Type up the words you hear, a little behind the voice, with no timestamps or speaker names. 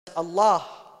Allah,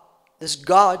 this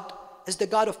God, is the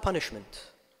God of punishment.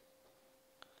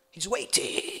 He's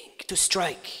waiting to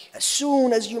strike. As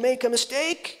soon as you make a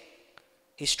mistake,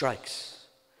 He strikes.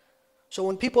 So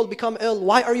when people become ill,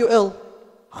 why are you ill?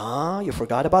 You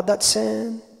forgot about that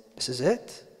sin. This is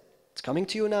it. It's coming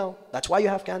to you now. That's why you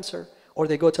have cancer. Or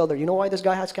they go tell them, you know why this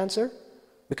guy has cancer?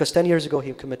 Because 10 years ago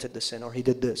he committed this sin, or he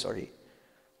did this, or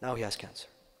now he has cancer.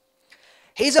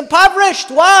 He's impoverished.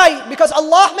 Why? Because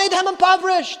Allah made him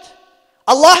impoverished.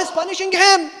 Allah is punishing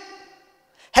him.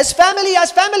 His family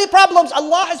has family problems.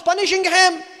 Allah is punishing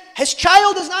him. His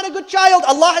child is not a good child.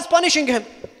 Allah is punishing him.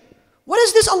 What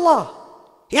is this Allah?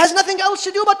 He has nothing else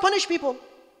to do but punish people.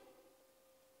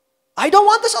 I don't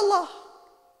want this Allah.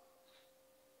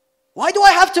 Why do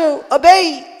I have to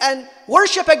obey and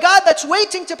worship a God that's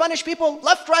waiting to punish people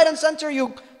left, right, and center?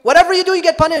 Whatever you do, you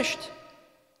get punished.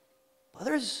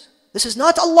 Brothers, this is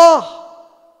not Allah.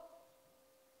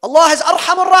 Allah is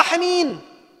Arhamur Rahimin.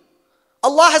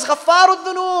 Allah is Ghaffarul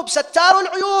Dhunub, Sattarul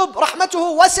Uyub,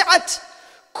 Rahmatuhu Wasi'at,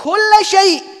 Kulla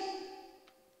Shay.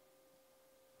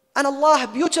 And Allah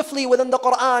beautifully within the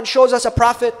Quran shows us a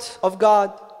prophet of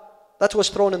God that was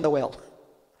thrown in the well.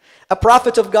 A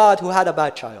prophet of God who had a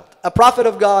bad child. A prophet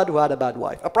of God who had a bad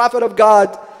wife. A prophet of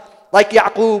God like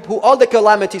Yaqub, who all the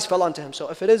calamities fell onto him. So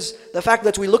if it is the fact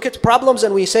that we look at problems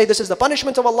and we say this is the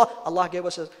punishment of Allah, Allah gave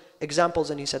us examples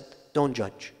and He said, don't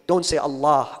judge. Don't say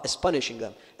Allah is punishing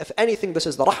them. If anything, this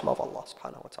is the rahmah of Allah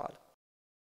subhanahu wa ta'ala.